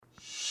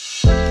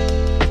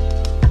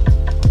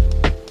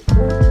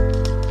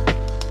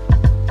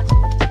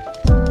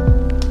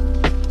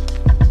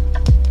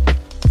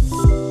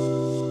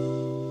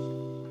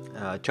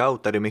Čau,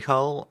 tady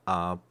Michal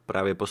a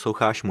právě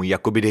posloucháš můj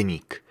jakoby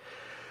deník.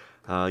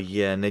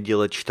 Je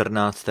neděle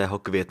 14.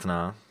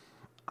 května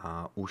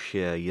a už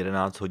je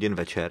 11 hodin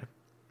večer.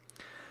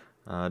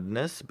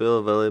 Dnes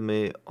byl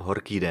velmi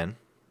horký den.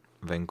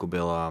 Venku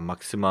byla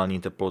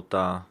maximální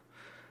teplota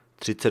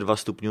 32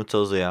 stupňů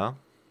Celsia,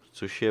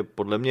 což je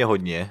podle mě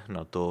hodně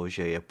na to,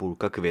 že je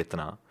půlka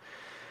května.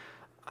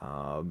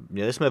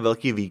 Měli jsme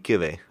velký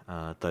výkyvy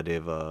tady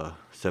v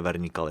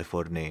severní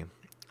Kalifornii.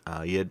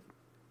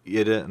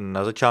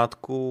 Na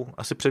začátku,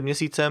 asi před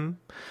měsícem,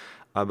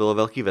 a bylo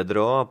velký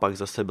vedro a pak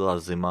zase byla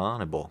zima,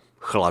 nebo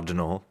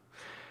chladno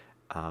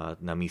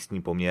na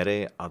místní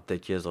poměry a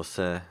teď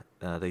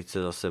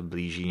se zase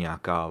blíží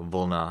nějaká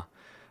vlna,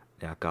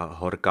 nějaká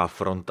horká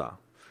fronta.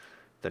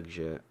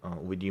 Takže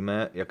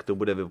uvidíme, jak to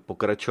bude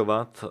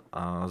pokračovat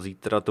a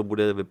zítra to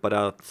bude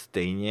vypadat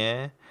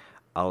stejně,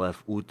 ale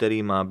v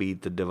úterý má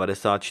být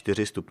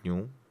 94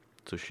 stupňů,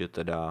 což je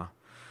teda,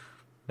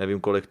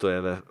 nevím, kolik to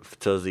je v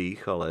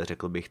Celzích, ale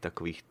řekl bych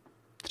takových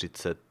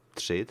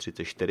 33,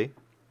 34.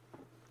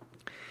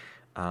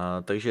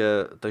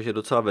 Takže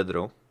docela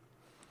vedro.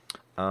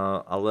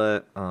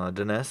 Ale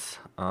dnes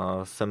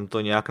jsem to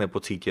nějak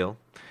nepocítil.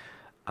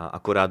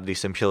 Akorát když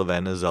jsem šel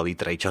ven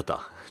zalít rajčata.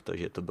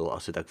 Takže to bylo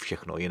asi tak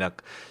všechno.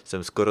 Jinak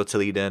jsem skoro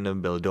celý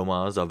den byl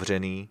doma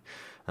zavřený.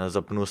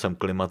 Zapnul jsem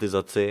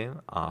klimatizaci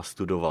a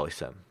studoval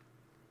jsem.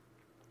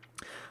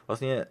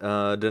 Vlastně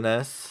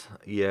dnes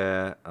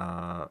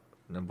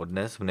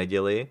v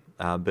neděli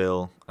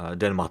byl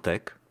den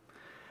matek.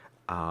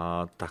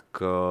 A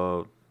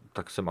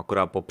tak jsem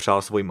akorát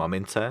popřál svoji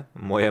mamince.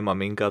 Moje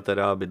maminka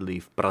teda bydlí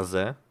v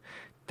Praze,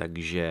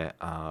 takže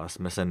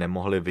jsme se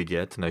nemohli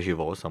vidět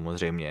naživo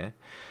samozřejmě,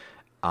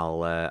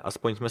 ale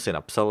aspoň jsme si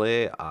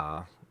napsali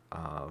a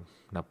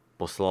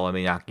poslala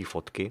mi nějaký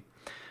fotky,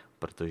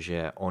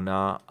 protože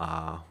ona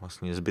a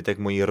vlastně zbytek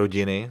mojí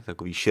rodiny,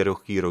 takový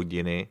široký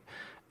rodiny,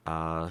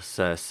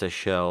 se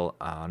sešel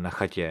na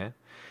chatě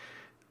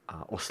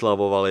a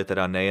oslavovali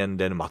teda nejen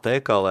den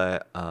matek, ale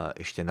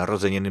ještě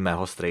narozeniny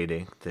mého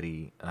strejdy,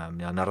 který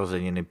měl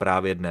narozeniny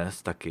právě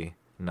dnes taky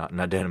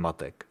na den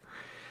matek.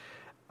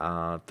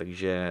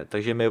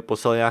 Takže mi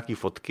poslali nějaký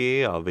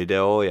fotky a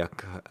video,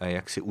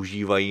 jak si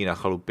užívají na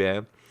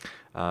chalupě.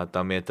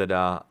 Tam je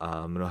teda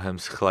mnohem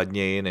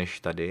schladněji než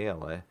tady,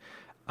 ale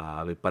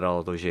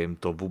vypadalo to, že jim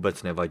to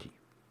vůbec nevadí.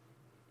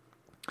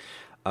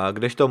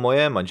 Kdežto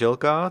moje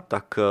manželka,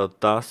 tak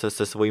ta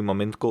se svojí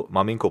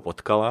maminkou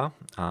potkala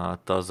a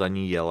ta za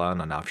ní jela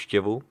na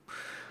návštěvu.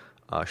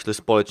 Šli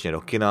společně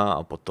do kina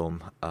a potom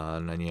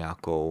na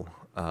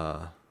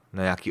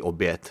nějaký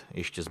oběd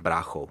ještě s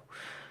bráchou.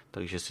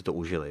 Takže si to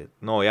užili.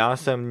 No, já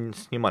jsem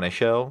s nima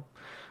nešel.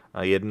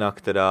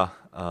 Jednak teda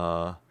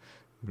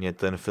mě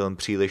ten film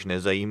příliš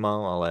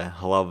nezajímal, ale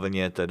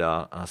hlavně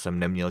teda jsem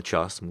neměl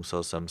čas,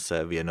 musel jsem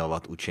se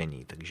věnovat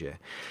učení,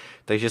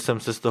 takže jsem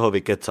se z toho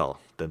vykecal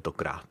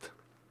tentokrát.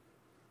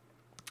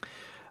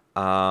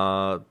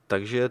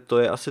 Takže to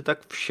je asi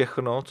tak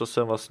všechno, co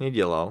jsem vlastně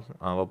dělal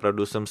a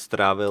opravdu jsem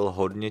strávil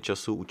hodně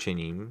času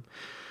učením.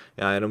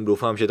 Já jenom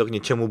doufám, že to k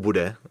něčemu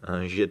bude,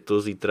 že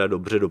to zítra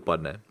dobře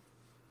dopadne.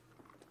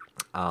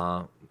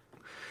 A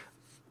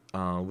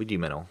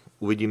uvidíme, no.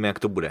 Uvidíme, jak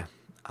to bude.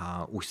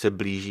 A už se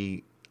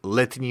blíží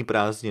letní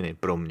prázdniny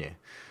pro mě.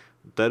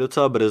 To je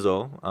docela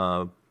brzo,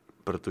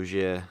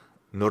 protože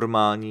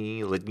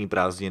normální letní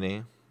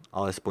prázdniny,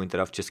 alespoň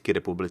teda v České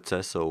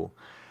republice,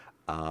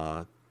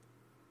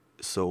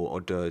 jsou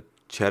od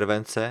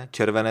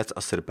červenec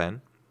a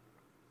srpen,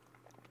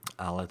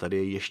 ale tady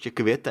je ještě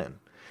květen,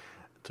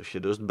 což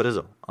je dost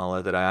brzo,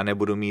 ale teda já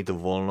nebudu mít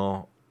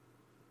volno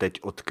teď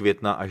od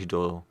května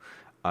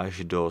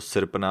až do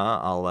srpna,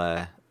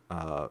 ale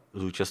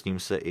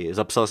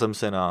zapsal jsem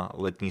se na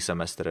letní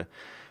semestr,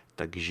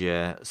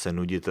 takže se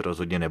nudit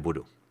rozhodně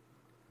nebudu.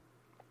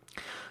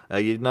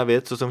 Jedna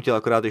věc, co jsem chtěl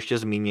akorát ještě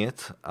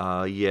zmínit,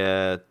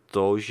 je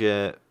to,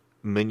 že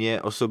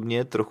mě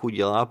osobně trochu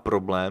dělá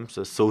problém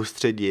se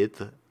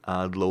soustředit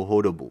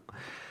dlouhou dobu.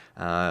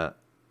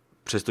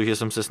 Přestože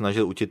jsem se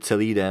snažil učit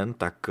celý den,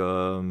 tak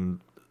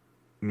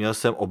měl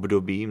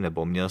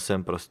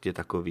jsem prostě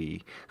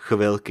takový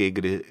chvilky,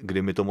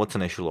 kdy mi to moc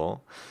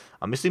nešlo.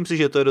 A myslím si,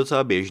 že to je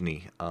docela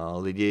běžný.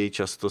 Lidi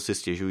často si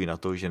stěžují na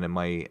to, že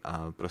nemají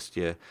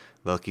prostě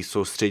velký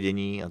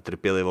soustředění a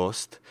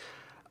trpělivost.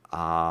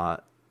 A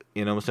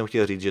jenom jsem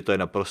chtěl říct, že to je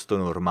naprosto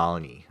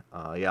normální.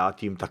 Já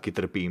tím taky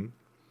trpím.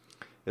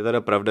 Je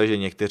teda pravda, že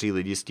někteří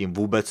lidi s tím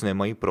vůbec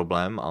nemají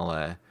problém,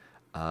 ale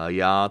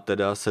já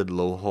teda se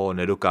dlouho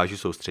nedokážu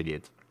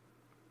soustředit.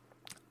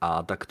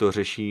 A tak to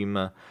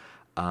řeším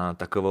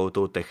takovou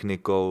tou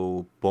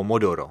technikou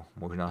POMODORO.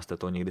 Možná jste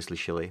to někdy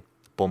slyšeli.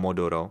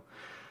 POMODORO.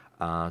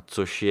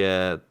 Což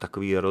je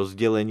takový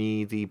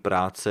rozdělení té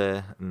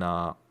práce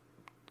na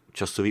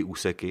časové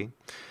úseky.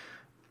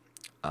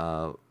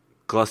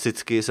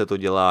 Klasicky se to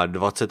dělá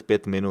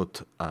 25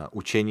 minut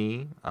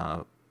učení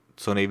a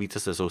co nejvíce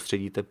se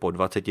soustředíte po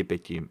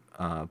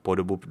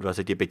dobu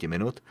 25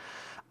 minut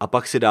a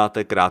pak si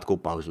dáte krátkou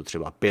pauzu,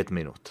 třeba 5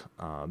 minut.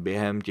 A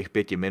během těch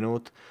 5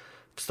 minut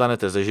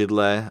vstanete ze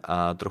židle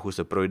a trochu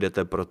se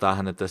projdete,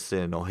 protáhnete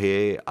si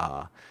nohy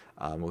a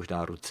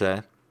možná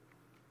ruce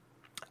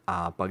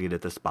a pak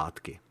jdete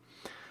zpátky.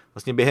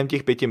 Vlastně během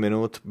těch 5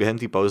 minut, během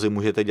té pauzy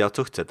můžete dělat,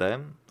 co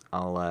chcete,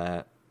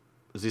 ale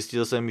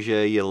zjistil jsem, že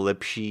je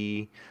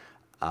lepší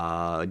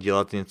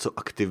dělat něco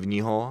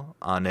aktivního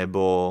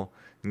anebo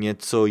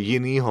něco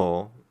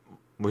jiného,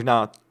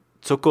 možná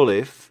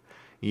cokoliv,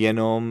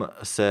 jenom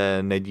se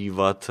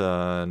nedívat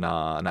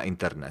na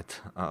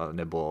internet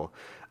nebo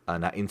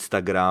na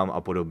Instagram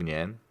a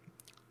podobně,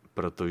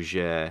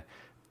 protože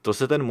to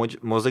se ten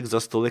mozek za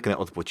stolik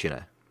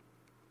neodpočine.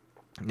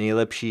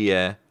 Nejlepší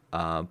je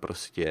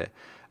prostě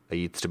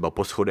jít třeba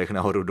po schodech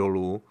nahoru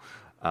dolů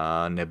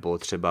nebo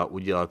třeba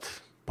udělat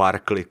pár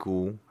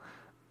kliků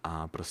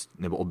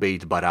nebo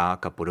obejít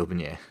barák a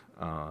podobně.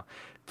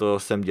 To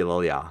jsem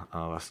dělal já.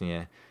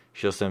 Vlastně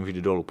šel jsem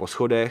vždy dolů po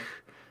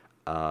schodech,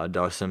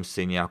 dal jsem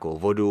si nějakou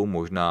vodu,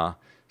 možná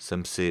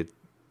jsem si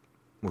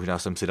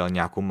dal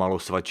nějakou malou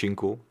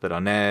svačinku, teda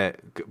ne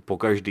po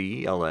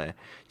každý, ale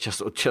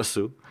čas od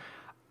času.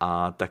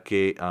 A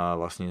taky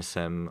vlastně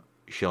jsem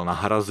šel na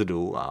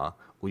hrazdu a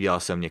udělal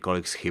jsem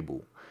několik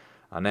schybů.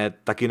 A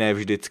taky ne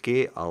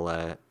vždycky,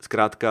 ale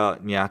zkrátka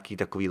nějaký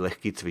takový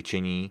lehký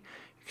cvičení,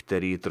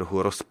 který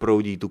trochu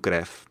rozproudí tu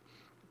krev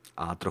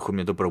a trochu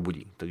mě to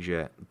probudí.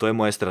 Takže to je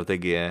moje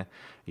strategie,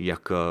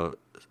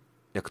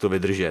 jak to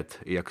vydržet,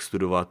 jak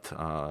studovat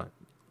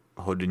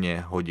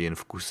hodně hodin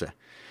v kuse.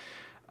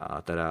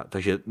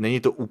 Takže není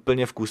to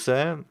úplně v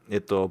kuse, je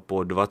to po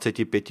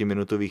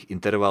 25-minutových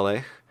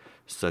intervalech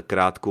s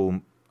krátkou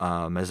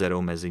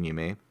mezerou mezi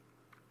nimi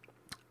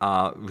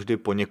a vždy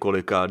po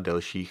několika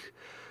delších,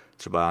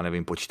 třeba já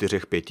nevím, po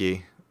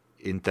 4-5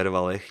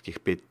 intervalech, těch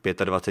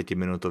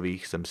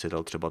 25-minutových jsem si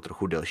dal třeba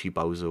trochu delší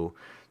pauzu,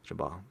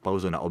 třeba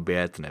pauzu na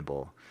oběd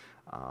nebo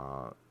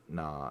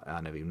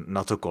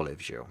na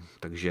cokoliv, že jo.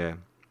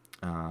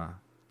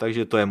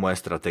 Takže to je moje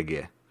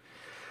strategie.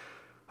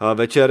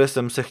 Večer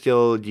jsem se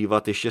chtěl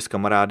dívat ještě s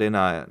kamarády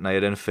na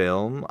jeden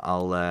film,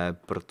 ale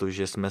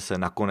protože jsme se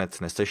nakonec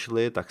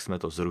nesešli, tak jsme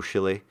to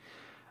zrušili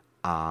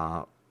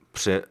a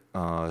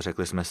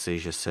řekli jsme si,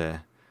 že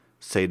se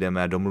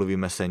sejdeme a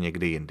domluvíme se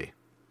někdy jindy.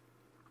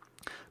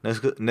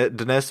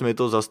 Dnes mi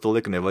to za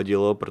stolik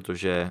nevadilo,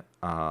 protože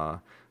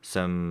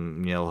jsem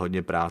měl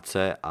hodně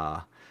práce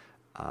a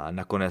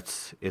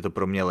nakonec je to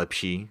pro mě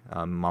lepší.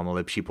 Mám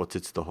lepší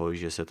pocit z toho,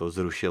 že se to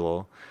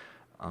zrušilo,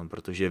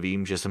 protože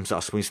vím, že jsem se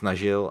aspoň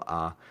snažil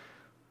a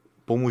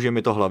pomůže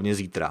mi to hlavně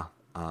zítra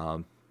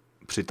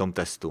při tom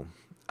testu.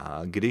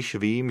 Když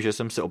vím, že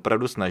jsem se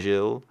opravdu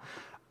snažil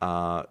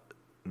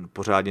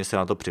pořádně se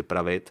na to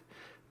připravit,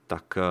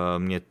 tak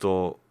mě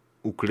to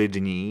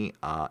uklidní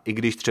a i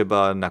když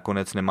třeba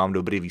nakonec nemám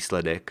dobrý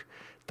výsledek,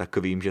 tak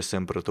vím, že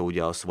jsem pro to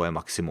udělal svoje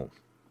maximum.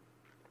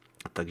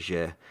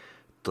 Takže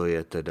to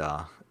je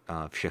teda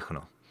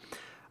všechno.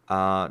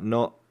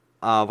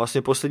 A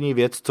vlastně poslední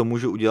věc, co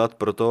můžu udělat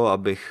pro to,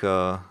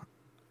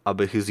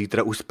 abych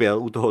zítra uspěl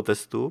u toho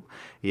testu,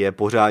 je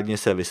pořádně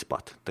se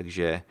vyspat.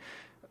 Takže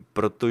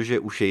protože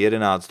už je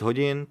 11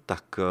 hodin,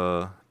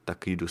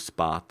 tak jdu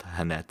spát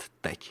hned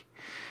teď.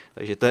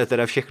 Takže to je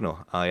teda všechno.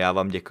 A já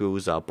vám děkuju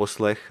za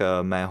poslech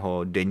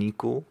mého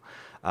deníku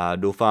a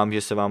doufám,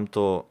 že se vám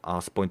to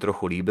aspoň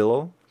trochu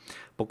líbilo.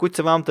 Pokud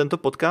se vám tento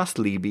podcast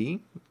líbí,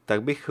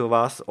 tak bych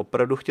vás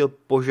opravdu chtěl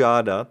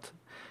požádat,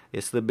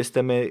 jestli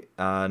byste mi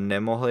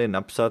nemohli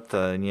napsat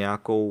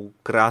nějakou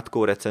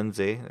krátkou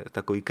recenzi,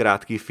 takový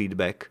krátký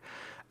feedback,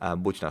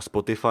 buď na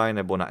Spotify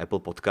nebo na Apple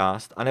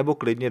Podcast, anebo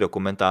klidně do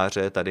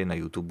komentáře tady na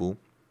YouTube.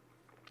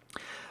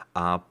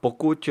 A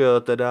pokud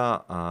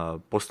teda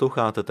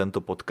posloucháte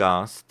tento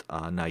podcast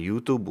na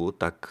YouTube,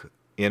 tak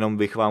jenom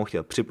bych vám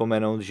chtěl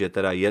připomenout, že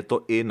teda je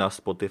to i na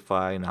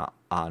Spotify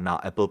a na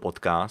Apple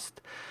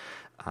Podcast,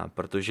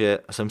 protože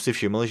jsem si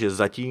všiml, že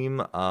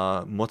zatím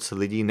moc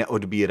lidí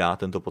neodbírá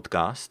tento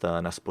podcast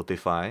na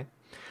Spotify.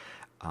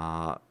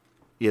 A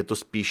je to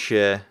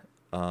spíše,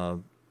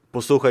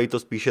 poslouchají to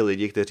spíše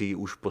lidi, kteří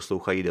už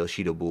poslouchají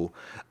delší dobu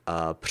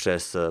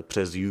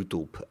přes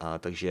YouTube.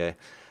 Takže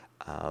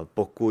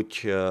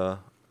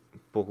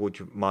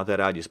pokud máte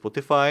rádi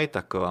Spotify,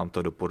 tak vám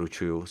to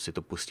doporučuji si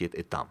to pustit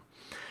i tam.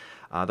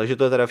 Takže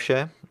to je teda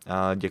vše.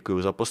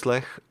 Děkuji za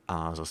poslech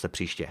a zase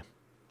příště.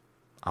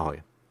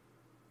 Ahoj.